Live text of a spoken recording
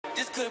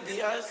this could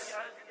be us.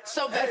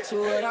 So back to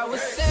what I was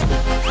saying.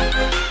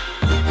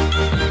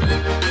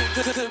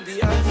 This could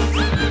be us.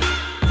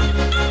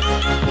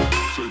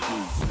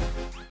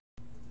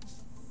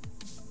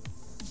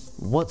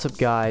 What's up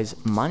guys,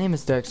 my name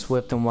is Derek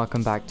Swift and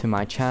welcome back to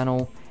my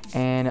channel,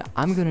 and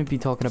I'm going to be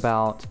talking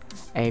about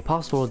a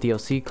possible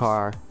DLC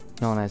car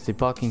known as the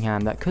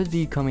Buckingham that could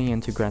be coming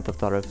into Grand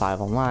Theft Auto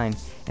 5 Online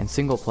and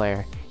single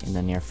player in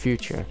the near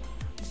future.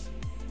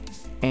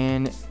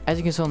 And as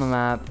you can see on the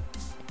map,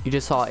 you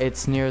just saw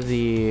it's near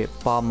the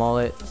Bob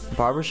Mullet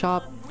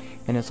barbershop,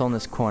 and it's on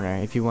this corner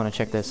if you want to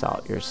check this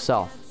out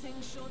yourself.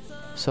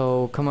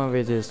 So come over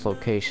to this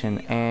location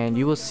and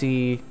you will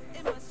see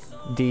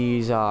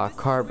these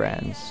car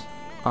brands.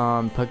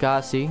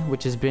 Pagasi,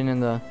 which has been in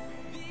the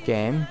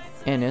game,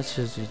 Ennis,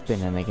 which has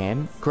been in the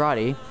game,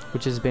 Grotti,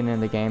 which has been in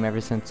the game ever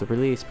since the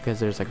release because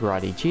there's a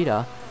Grotti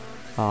Cheetah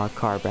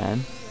car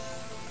brand.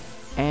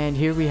 And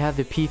here we have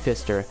the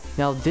P-Fister.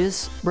 Now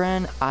this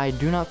brand, I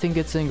do not think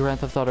it's in Grand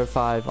Theft Auto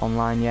 5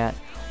 Online yet,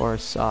 or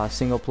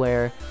single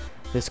player.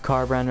 This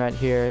car brand right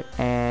here,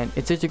 and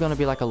it's either going to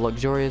be like a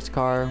luxurious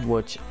car,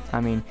 which,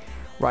 I mean,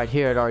 right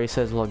here it already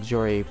says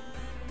luxury,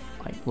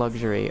 like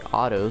luxury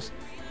autos,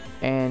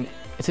 and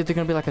it's either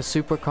going to be like a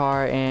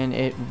supercar, and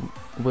it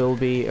will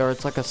be, or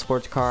it's like a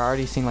sports car. I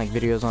already seen like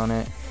videos on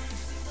it,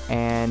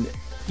 and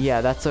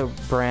yeah, that's a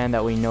brand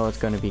that we know it's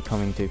going to be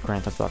coming to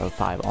Grand Theft Auto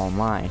 5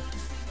 Online.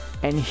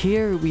 And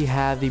here we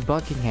have the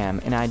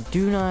Buckingham, and I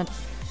do not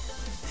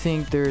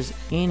think there's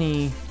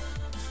any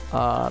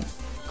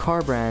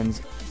car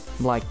brands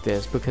like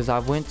this, because I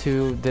went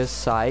to this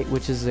site,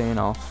 which is, you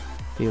know,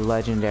 the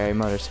Legendary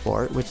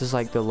Motorsport, which is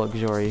like the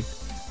luxury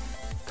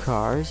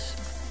cars,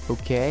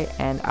 okay,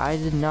 and I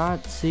did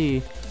not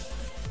see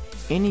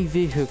any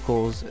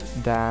vehicles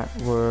that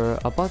were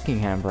a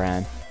Buckingham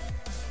brand.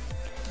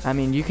 I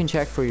mean, you can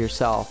check for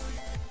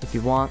yourself if you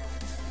want,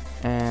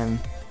 and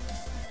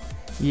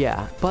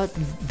yeah, but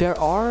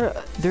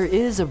there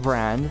is a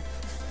brand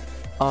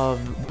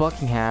of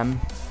Buckingham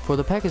for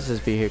the Pegasus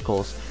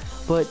vehicles,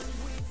 but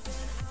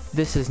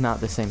this is not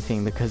the same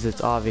thing because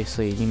it's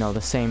obviously, you know, the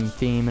same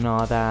theme and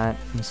all that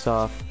and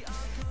stuff,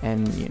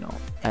 and you know,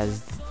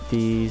 as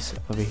these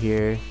over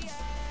here.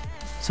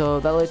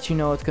 So that lets you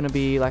know it's gonna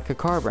be like a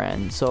car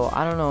brand. So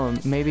I don't know,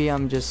 maybe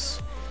I'm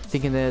just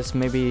thinking this,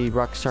 maybe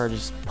Rockstar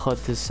just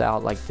put this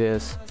out like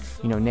this,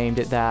 you know, named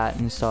it that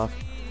and stuff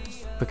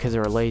because they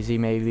were lazy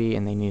maybe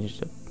and they needed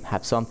to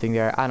have something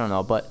there. I don't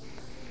know, but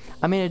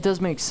I mean, it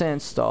does make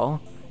sense though.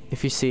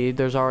 If you see,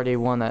 there's already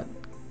one that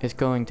is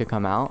going to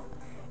come out,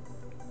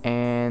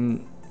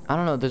 and I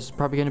don't know, there's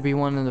probably going to be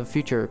one in the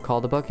future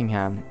called the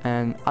Buckingham,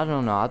 and I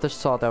don't know, I just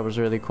thought that was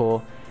really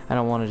cool, and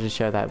I wanted to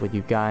share that with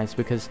you guys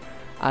because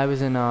I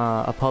was in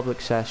a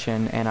public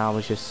session and I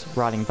was just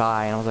riding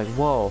by and I was like,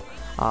 whoa,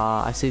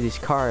 I see these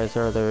cars,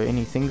 are there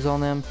any things on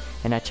them?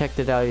 And I checked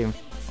it out even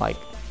like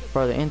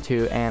further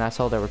into, and I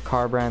saw there were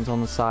car brands on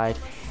the side,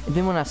 and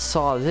then when I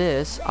saw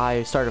this,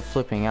 I started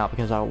flipping out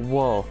because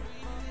whoa,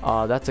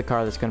 that's a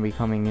car that's going to be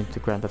coming into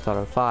Grand Theft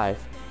Auto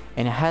 5,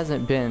 and it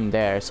hasn't been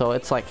there, so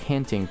it's like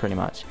hinting pretty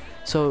much.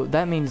 So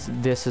that means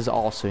this is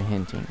also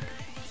hinting.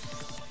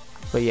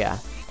 But yeah,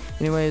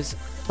 anyways,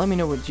 let me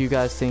know what you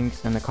guys think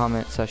in the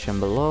comment section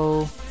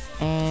below,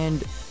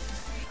 and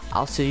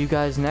I'll see you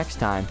guys next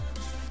time.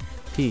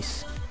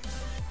 Peace.